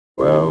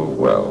Well,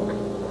 well.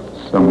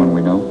 Someone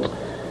we know?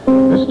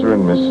 Mr.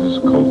 and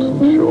Mrs.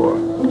 Colton Shore.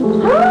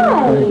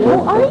 Hi, how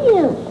are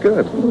you?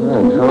 Good.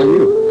 And how are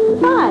you?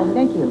 Fine,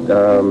 thank you.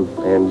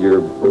 And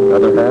your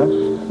other half?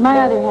 My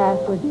other half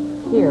was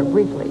here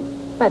briefly,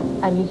 but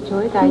I'm used to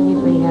it. I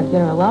usually have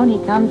dinner alone. He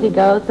comes, he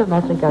goes, but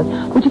mostly goes.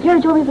 Would you care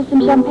to join me for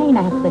some champagne?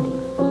 I have plenty.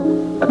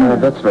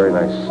 That's very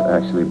nice,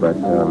 actually, but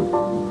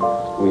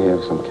we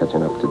have some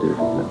catching up to do.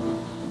 No.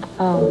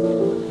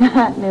 Oh,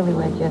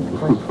 newlywed, yes, of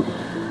course.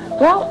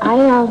 Well,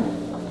 I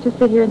just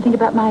sit here and think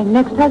about my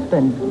next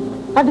husband.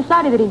 I've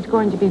decided that he's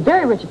going to be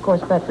very rich, of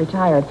course, but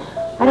retired.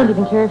 I don't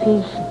even care if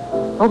he's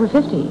over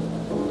 50.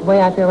 The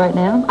way I feel right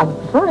now, I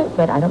prefer it,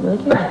 but I don't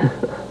really care.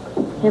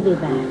 He'll be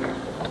back.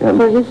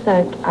 For his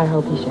sake, I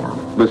hope he shall.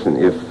 Listen,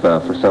 if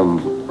for some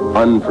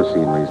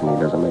unforeseen reason he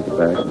doesn't make it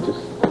back,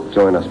 just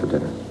join us for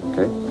dinner,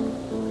 okay?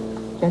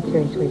 That's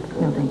very sweet.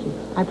 No, thank you.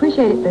 I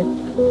appreciate it, but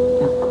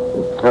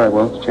no. All right,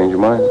 well, change your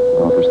mind.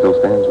 The offer still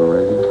stands.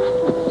 We're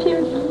ready.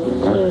 Cheers.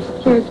 Cheers.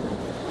 Cheers.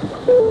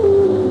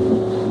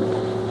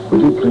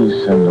 Would you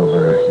please send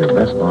over your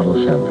best bottle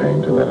of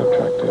champagne to that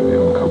attractive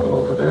young couple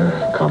over there?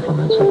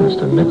 Compliments of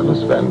Mr.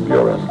 Nicholas Van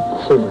Buren.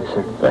 Certainly,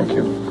 sir. Thank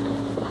you.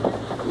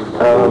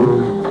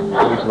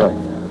 What would you like?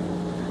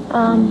 I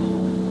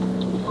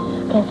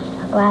guess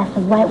a glass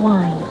of white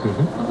wine.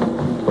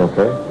 Mm-hmm.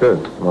 Okay, good.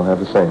 We'll have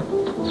the same.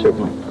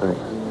 Certainly. Thanks.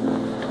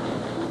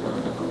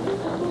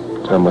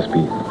 That must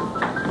be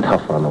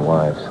tough on the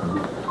wives.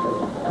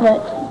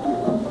 What?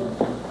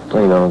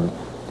 Well, you know,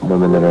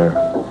 women that are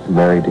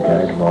married to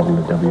guys involved in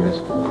the WS.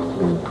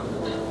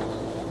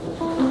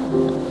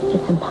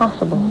 It's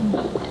impossible.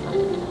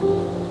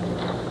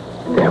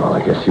 Yeah, well,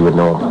 I guess you would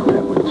know about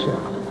that, wouldn't you?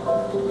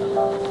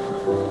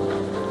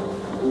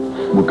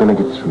 We're gonna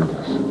get through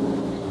this.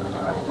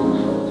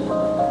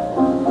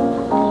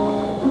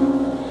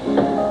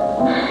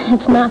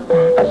 It's not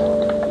that.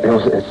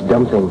 It's a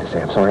dumb thing to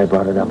say. I'm sorry I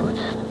brought it up. Let's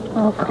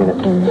forget it.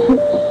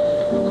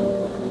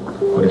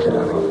 What is it,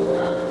 honey?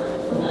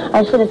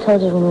 I should have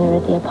told you when we were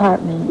at the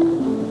apartment.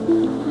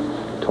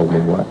 Told me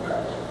what?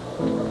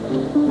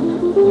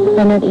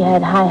 I know that you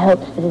had high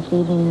hopes for this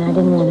evening, and I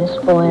didn't want to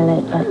spoil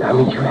it, but... I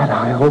mean, you had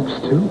high hopes,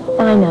 too.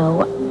 I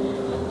know.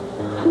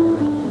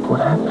 What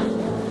happened?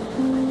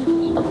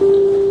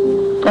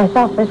 I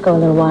saw Frisco a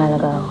little while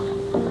ago.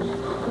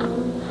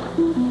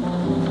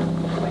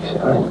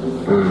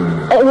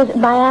 It was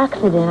by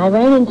accident. I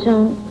ran into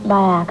him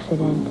by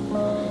accident.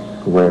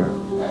 Where?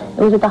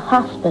 It was at the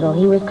hospital.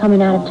 He was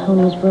coming out of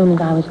Tony's room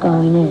as I was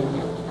going in.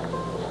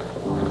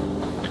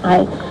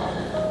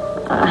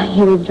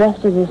 He was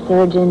dressed as a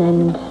surgeon,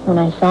 and when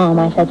I saw him,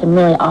 I said some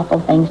really awful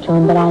things to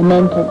him, but I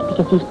meant it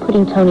because he's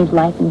putting Tony's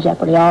life in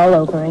jeopardy all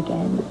over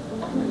again.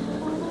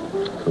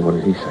 So what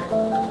did he say?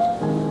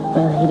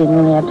 Well, he didn't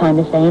really have time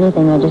to say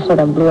anything. I just sort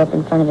of blew up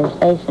in front of his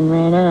face and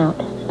ran out.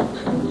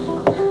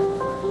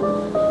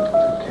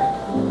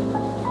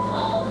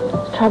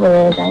 The trouble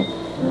is,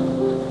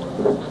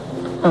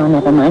 Oh,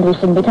 never mind. We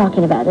shouldn't be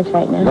talking about this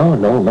right now.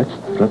 No, let's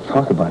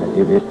talk about it.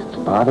 If it's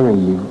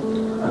bothering you,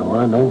 I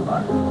want to know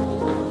about it.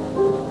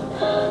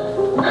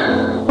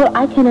 Well,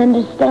 I can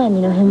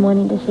understand, him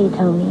wanting to see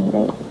Tony.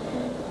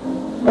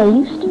 They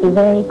used to be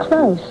very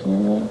close,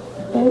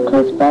 They're very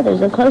close brothers,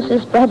 the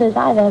closest brothers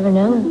I've ever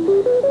known.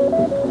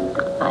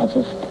 I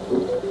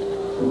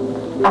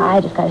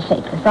just got to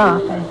shake this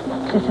off. I'm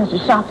just such a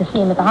shock to see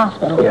him at the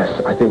hospital. Yes,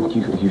 I think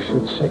you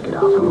should shake it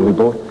off. I mean, we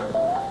both...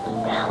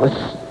 Let's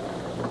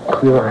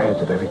clear our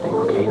heads of everything,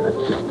 okay?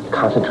 Let's just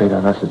concentrate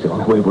on us. It's the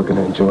only way we're going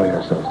to enjoy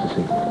ourselves this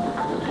evening.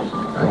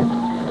 Right?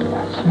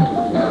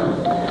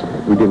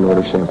 We didn't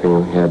order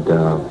champagne. We had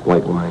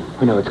white wine.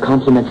 Oh, no, it's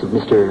compliments of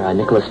Mr.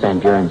 Nicholas Van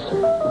Buren, sir.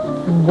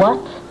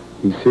 What?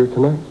 He's here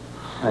tonight?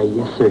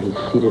 Yes, sir. He's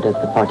seated at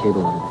the far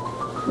table.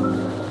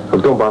 Well,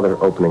 don't bother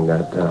opening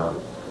that.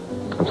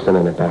 I'm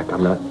sending it back.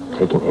 I'm not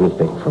taking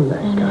anything from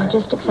that guy.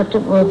 Just accept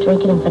it. We'll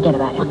drink it and forget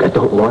about it. Look, I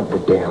don't want the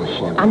damn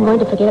champagne. I'm going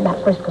to forget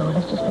about Frisco.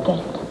 Let's just forget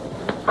it.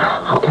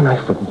 How can I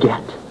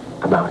forget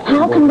about him?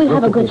 How can we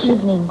have a good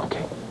evening?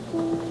 Okay.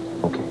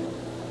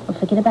 We'll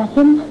forget about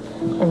him,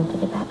 and we'll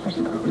forget about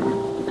Frisco.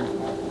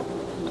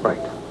 Right.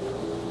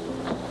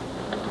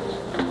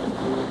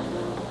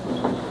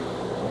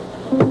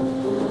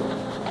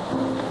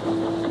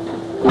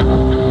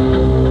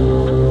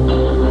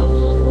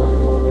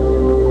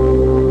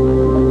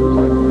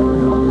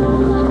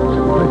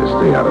 Way to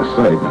stay out of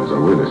sight. There's a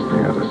way to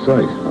stay out of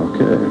sight.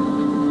 Okay.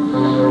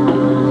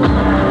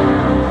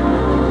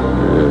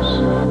 Yes.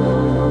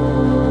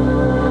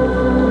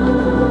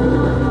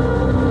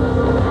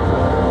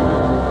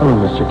 Hello,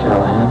 Mr.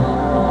 Callahan.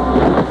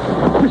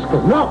 Frisco,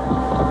 no!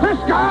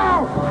 Frisco!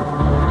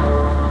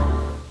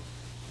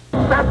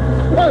 That's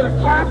what the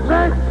cat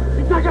said!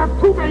 He's not gonna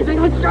prove anything.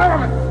 Let's go!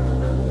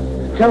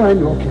 Callahan,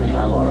 you okay?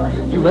 I'm all right.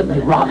 You let me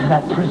rot in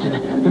that prison.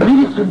 The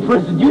meanest in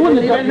prison. You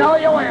wouldn't even know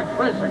you were in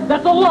prison.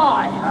 That's a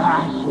lie.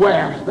 I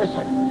swear.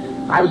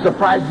 Listen, I was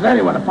surprised as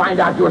anyone to find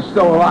out you were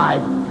still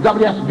alive.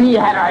 WSB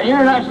had an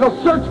international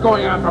search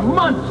going on for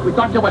months. We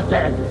thought you were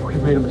dead.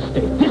 You made a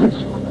mistake, didn't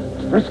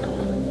you? Frisco.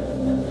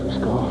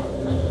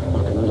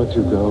 let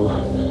you go.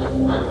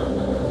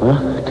 Huh?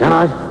 Can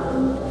I?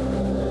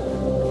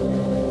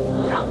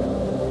 Yeah.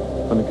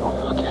 Let me go.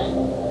 Okay.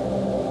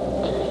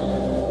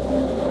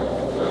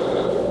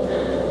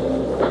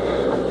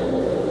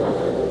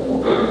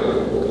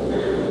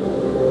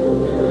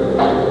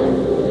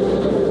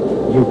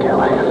 You,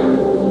 Callahan.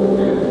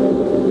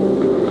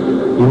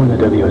 You and the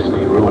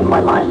WSB ruined my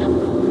life.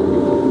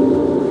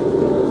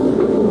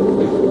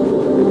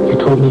 You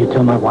told me you'd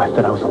tell my wife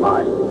that I was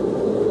alive.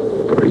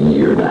 For a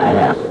year and a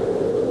half.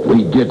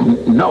 We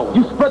didn't know.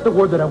 You spread the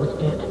word that I was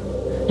dead.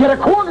 You had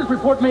a coroner's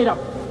report made up.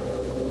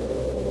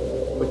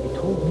 But you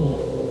told me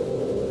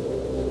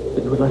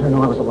that you would let her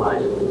know I was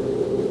alive.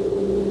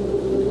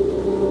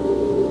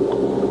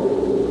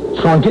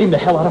 Sean, get him the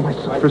hell out of my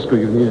sight. Frisco,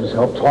 you need his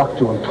help. Talk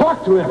to him.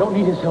 Talk to him. I don't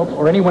need his help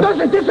or anyone.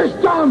 Listen, this is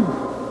dumb!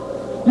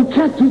 You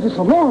can't do this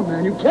alone,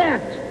 man. You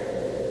can't!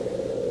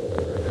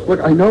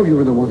 Look, I know you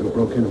were the one who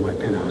broke into my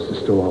penthouse and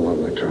stole all our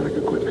electronic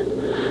equipment.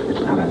 It's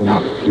not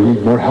enough. You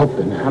need more help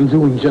than that. I'm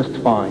doing just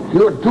fine.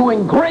 You're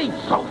doing great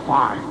so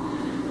far.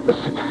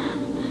 Listen,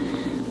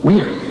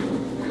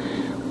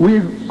 we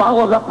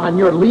followed up on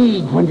your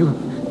lead when you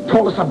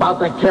told us about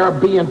that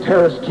Caribbean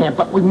terrorist camp,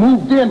 but we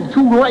moved in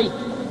too late.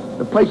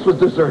 The place was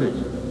deserted.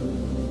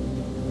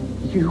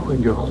 You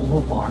and your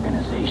whole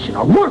organization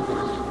are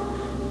worthless.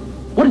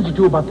 What did you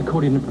do about the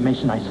coded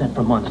information I sent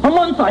for months? For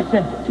months I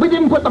sent it. We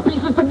didn't put the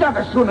pieces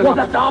together soon enough.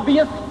 Was that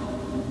obvious?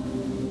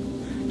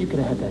 You could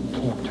have had that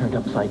camp turned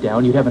upside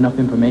down. You'd have enough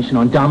information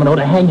on Domino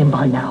to hang him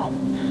by now.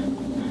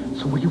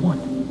 So what do you want?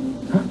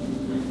 Huh?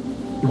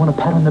 You want a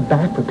pat on the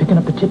back for picking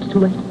up the tips too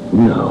late?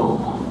 No.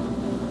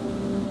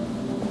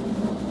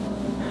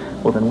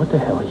 Well, then what the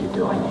hell are you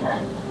doing here?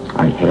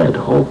 I had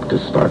hoped to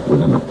start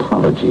with an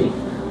apology.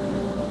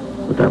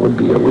 But that would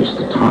be a waste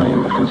of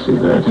time. I can see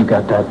that. You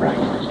got that right.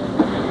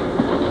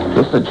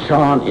 Listen,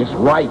 Sean is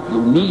right.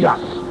 You need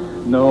us.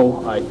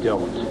 No, I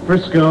don't.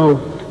 Frisco,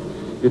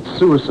 it's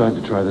suicide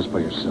to try this by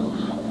yourself.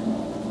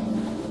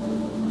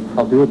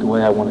 I'll do it the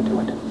way I want to do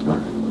it. All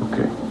right,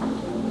 okay.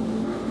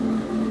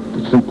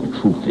 The simple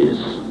truth is,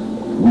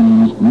 we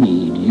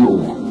need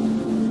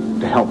you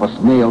to help us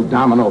nail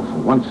Domino for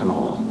once and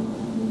all.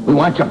 We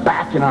want you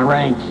back in our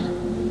ranks.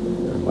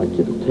 I'd like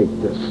you to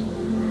take this.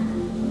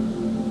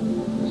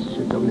 This is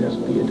your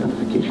WSB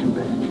identification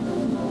badge.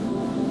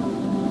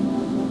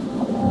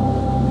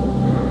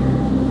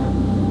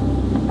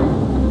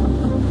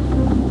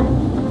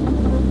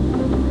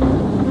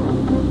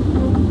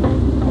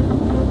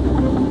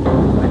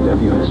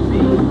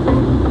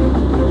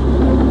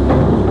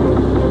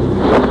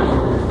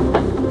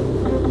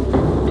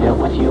 Deal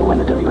with you and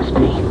the WSB.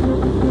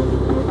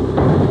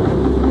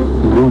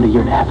 You ruined a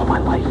year and a half of my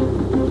life.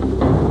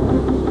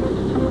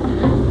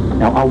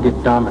 Now I'll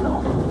get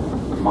Domino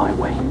my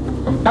way.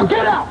 Now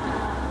get out!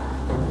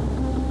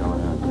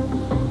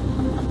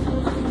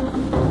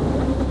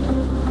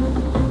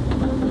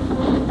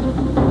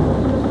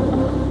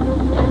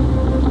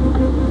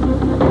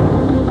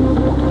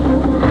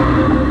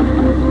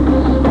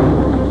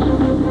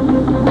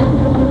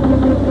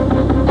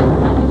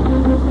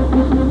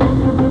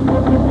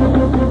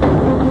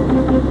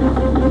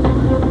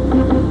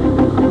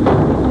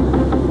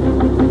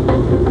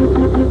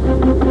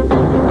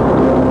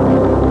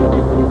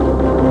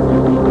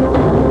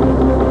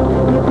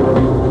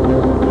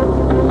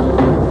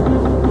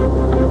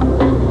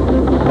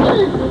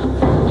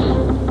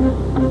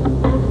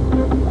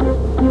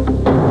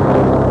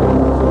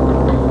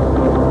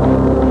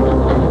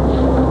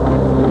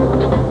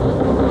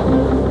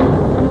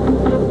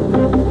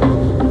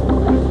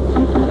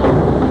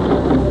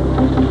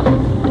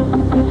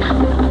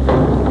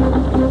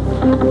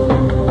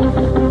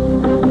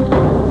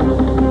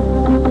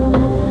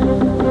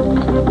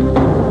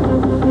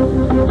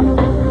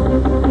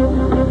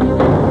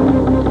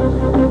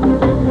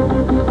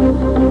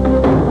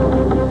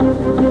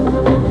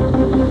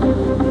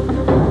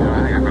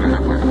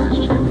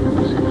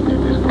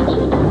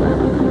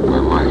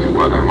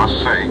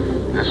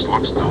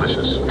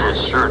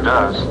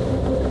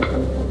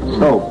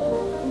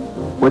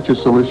 What's your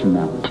solution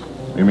now?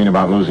 You mean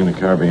about losing the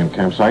Caribbean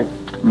campsite?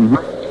 Mm-hmm.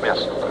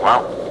 Yes.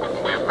 Well,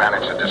 we've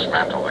managed to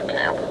dismantle the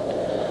camp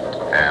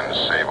and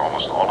save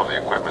almost all of the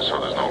equipment, so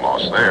there's no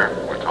loss there.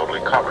 We're totally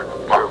covered.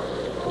 Look,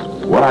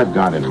 what I've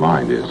got in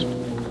mind is...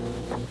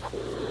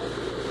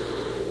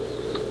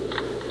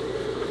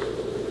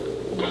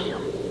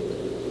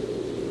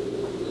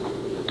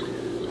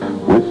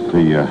 With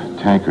the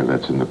tanker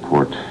that's in the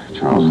Port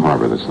Charles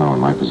Harbor that's now in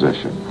my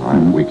possession, all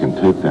right, we can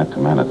take that to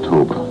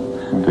Manitoba.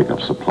 Pick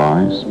up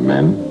supplies,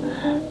 men,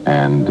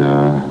 and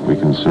we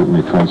can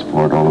certainly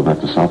transport all of that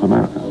to South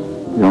America.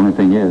 The only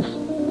thing is,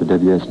 the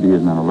WSB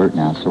is on alert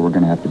now, so we're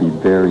going to have to be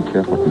very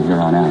careful from here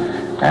on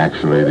out.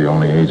 Actually, the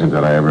only agent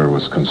that I ever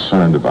was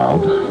concerned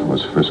about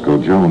was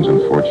Frisco Jones.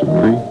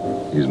 Unfortunately,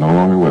 he's no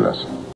longer with us.